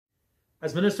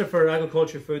As Minister for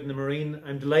Agriculture, Food and the Marine,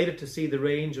 I'm delighted to see the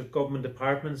range of government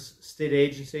departments, state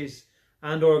agencies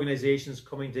and organisations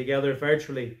coming together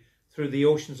virtually through the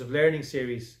Oceans of Learning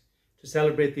series to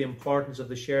celebrate the importance of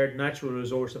the shared natural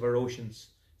resource of our oceans,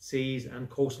 seas and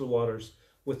coastal waters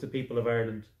with the people of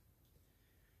Ireland.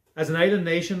 As an island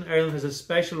nation, Ireland has a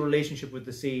special relationship with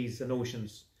the seas and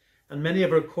oceans, and many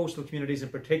of our coastal communities in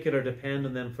particular depend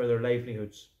on them for their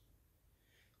livelihoods.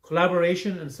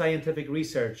 Collaboration and scientific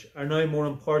research are now more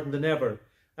important than ever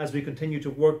as we continue to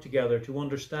work together to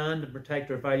understand and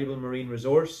protect our valuable marine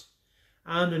resource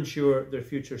and ensure their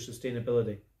future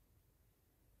sustainability.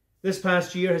 This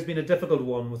past year has been a difficult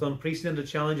one with unprecedented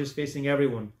challenges facing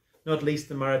everyone, not least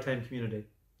the maritime community.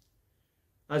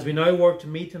 As we now work to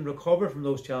meet and recover from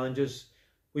those challenges,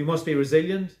 we must be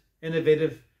resilient,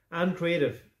 innovative and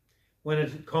creative when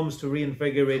it comes to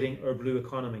reinvigorating our blue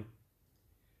economy.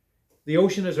 The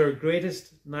ocean is our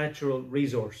greatest natural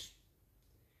resource.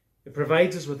 It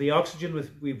provides us with the oxygen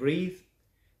we breathe,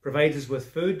 provides us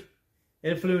with food,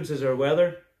 influences our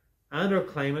weather and our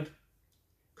climate,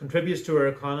 contributes to our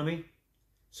economy,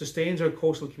 sustains our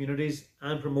coastal communities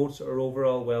and promotes our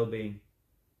overall well-being.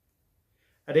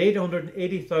 At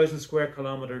 880,000 square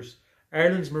kilometres,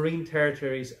 Ireland's marine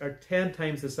territories are 10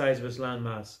 times the size of its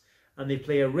landmass, and they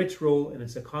play a rich role in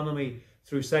its economy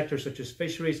through sectors such as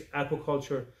fisheries,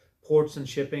 aquaculture, ports and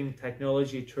shipping,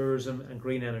 technology, tourism and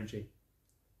green energy.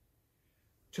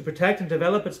 To protect and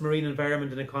develop its marine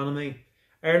environment and economy,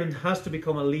 Ireland has to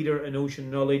become a leader in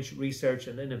ocean knowledge, research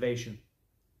and innovation.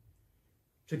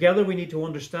 Together we need to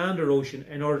understand our ocean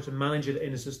in order to manage it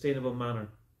in a sustainable manner.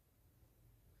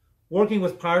 Working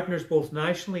with partners both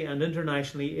nationally and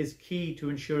internationally is key to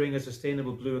ensuring a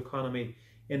sustainable blue economy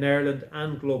in Ireland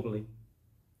and globally.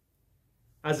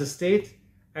 As a state,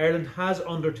 Ireland has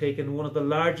undertaken one of the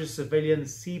largest civilian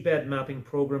seabed mapping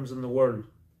programmes in the world.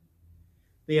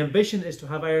 The ambition is to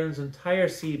have Ireland's entire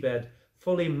seabed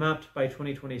fully mapped by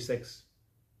 2026.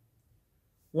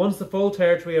 Once the full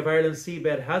territory of Ireland's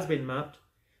seabed has been mapped,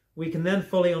 we can then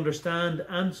fully understand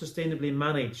and sustainably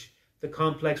manage the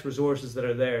complex resources that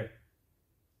are there.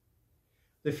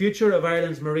 The future of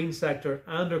Ireland's marine sector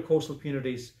and our coastal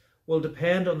communities will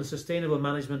depend on the sustainable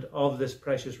management of this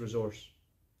precious resource.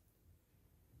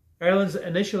 Ireland's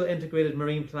initial integrated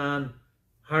marine plan,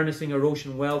 Harnessing Our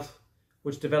Ocean Wealth,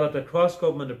 which developed a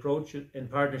cross-government approach in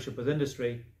partnership with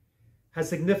industry, has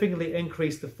significantly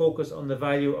increased the focus on the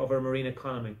value of our marine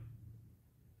economy.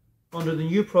 Under the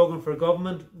new programme for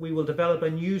government, we will develop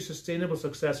a new sustainable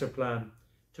successor plan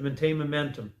to maintain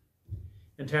momentum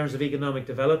in terms of economic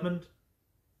development,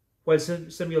 while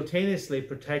simultaneously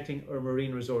protecting our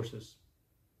marine resources.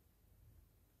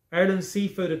 Ireland's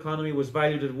seafood economy was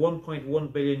valued at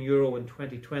 €1.1 billion in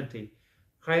 2020,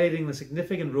 highlighting the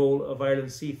significant role of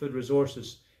Ireland's seafood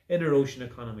resources in our ocean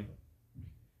economy.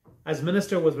 As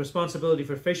Minister with responsibility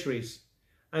for fisheries,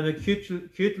 I am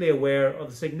acutely aware of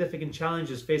the significant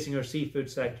challenges facing our seafood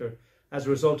sector as a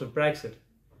result of Brexit,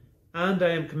 and I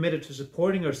am committed to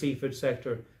supporting our seafood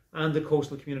sector and the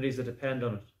coastal communities that depend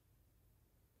on it.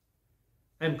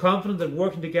 I am confident that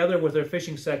working together with our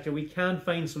fishing sector, we can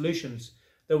find solutions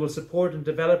that will support and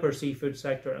develop our seafood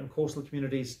sector and coastal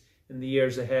communities in the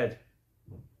years ahead.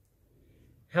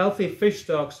 Healthy fish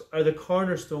stocks are the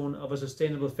cornerstone of a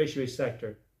sustainable fisheries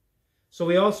sector, so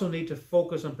we also need to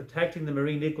focus on protecting the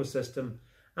marine ecosystem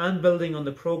and building on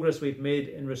the progress we've made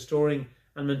in restoring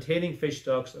and maintaining fish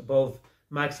stocks above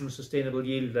maximum sustainable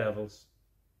yield levels.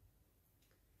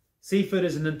 Seafood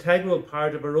is an integral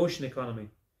part of our ocean economy,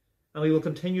 and we will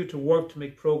continue to work to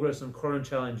make progress on current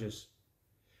challenges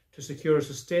to secure a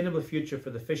sustainable future for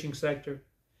the fishing sector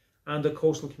and the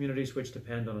coastal communities which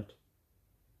depend on it.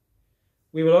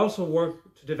 We will also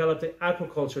work to develop the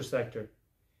aquaculture sector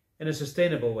in a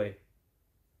sustainable way.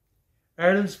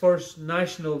 Ireland's first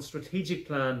national strategic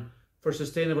plan for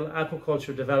sustainable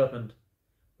aquaculture development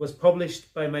was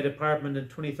published by my department in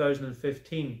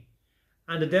 2015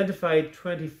 and identified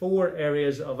 24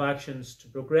 areas of actions to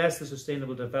progress the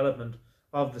sustainable development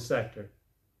of the sector.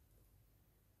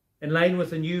 In line with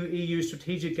the new EU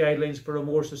strategic guidelines for a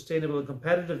more sustainable and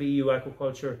competitive EU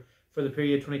aquaculture for the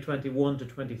period 2021 to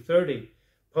 2030,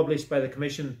 published by the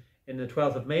Commission in the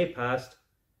 12th of May past,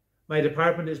 my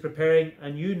department is preparing a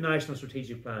new national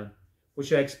strategic plan,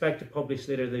 which I expect to publish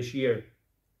later this year.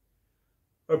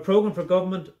 Our programme for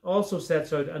government also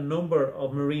sets out a number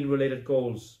of marine-related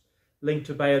goals linked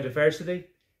to biodiversity,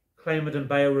 climate and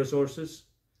bioresources,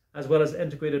 as well as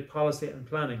integrated policy and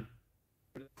planning.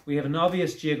 We have an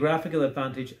obvious geographical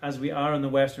advantage as we are on the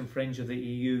western fringe of the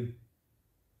EU.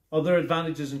 Other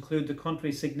advantages include the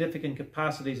country's significant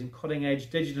capacities in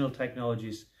cutting-edge digital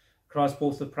technologies, across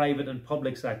both the private and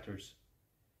public sectors.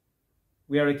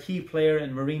 We are a key player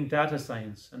in marine data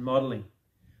science and modelling,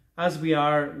 as we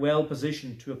are well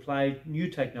positioned to apply new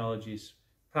technologies,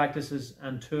 practices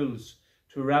and tools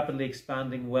to a rapidly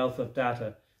expanding wealth of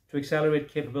data to accelerate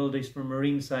capabilities for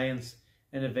marine science,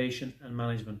 innovation and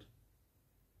management.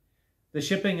 The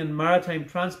shipping and maritime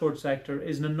transport sector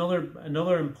is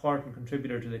another important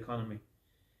contributor to the economy.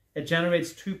 It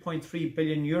generates €2.3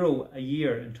 billion a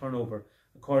year in turnover,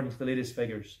 according to the latest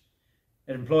figures.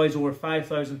 It employs over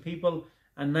 5,000 people,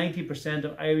 and 90%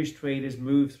 of Irish trade is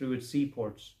moved through its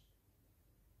seaports.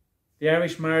 The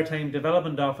Irish Maritime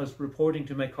Development Office, reporting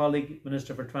to my colleague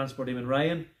Minister for Transport Eamon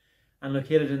Ryan and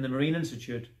located in the Marine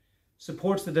Institute,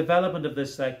 supports the development of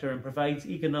this sector and provides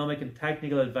economic and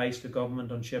technical advice to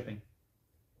government on shipping.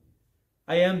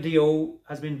 IMDO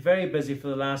has been very busy for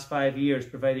the last 5 years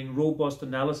providing robust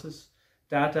analysis,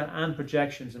 data and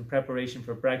projections in preparation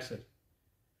for Brexit.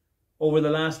 Over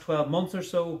the last 12 months or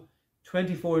so,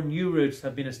 24 new routes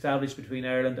have been established between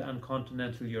Ireland and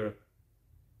continental Europe.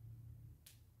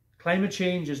 Climate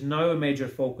change is now a major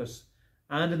focus,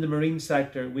 and in the marine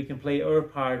sector we can play our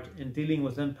part in dealing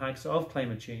with impacts of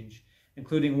climate change,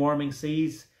 including warming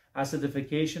seas,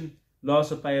 acidification,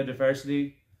 loss of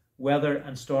biodiversity, weather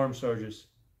and storm surges.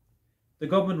 The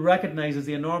government recognises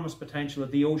the enormous potential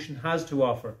that the ocean has to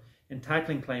offer in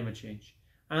tackling climate change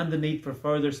and the need for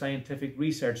further scientific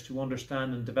research to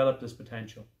understand and develop this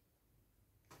potential.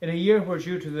 In a year where,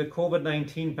 due to the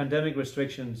COVID-19 pandemic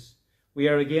restrictions, we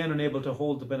are again unable to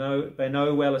hold the by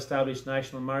now well-established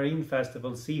National Marine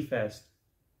Festival, Seafest.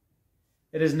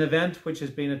 It is an event which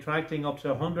has been attracting up to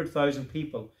 100,000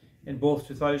 people in both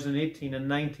 2018 and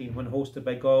 19 when hosted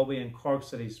by Galway and Cork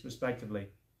cities respectively.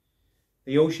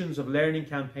 The Oceans of Learning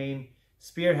campaign,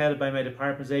 spearheaded by my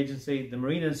department's agency, the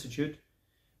Marine Institute,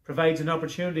 provides an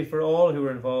opportunity for all who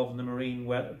are involved in the marine,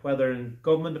 whether in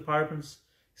government departments,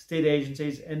 state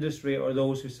agencies, industry or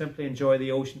those who simply enjoy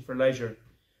the ocean for leisure,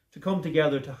 to come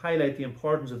together to highlight the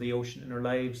importance of the ocean in our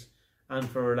lives and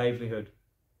for our livelihood.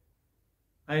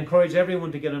 I encourage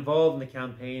everyone to get involved in the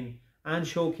campaign and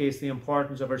showcase the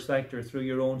importance of our sector through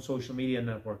your own social media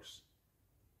networks.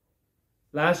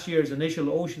 Last year's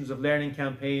initial Oceans of Learning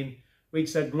campaign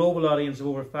reached a global audience of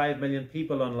over 5 million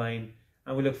people online,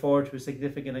 and we look forward to a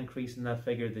significant increase in that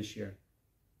figure this year.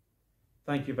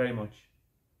 Thank you very much.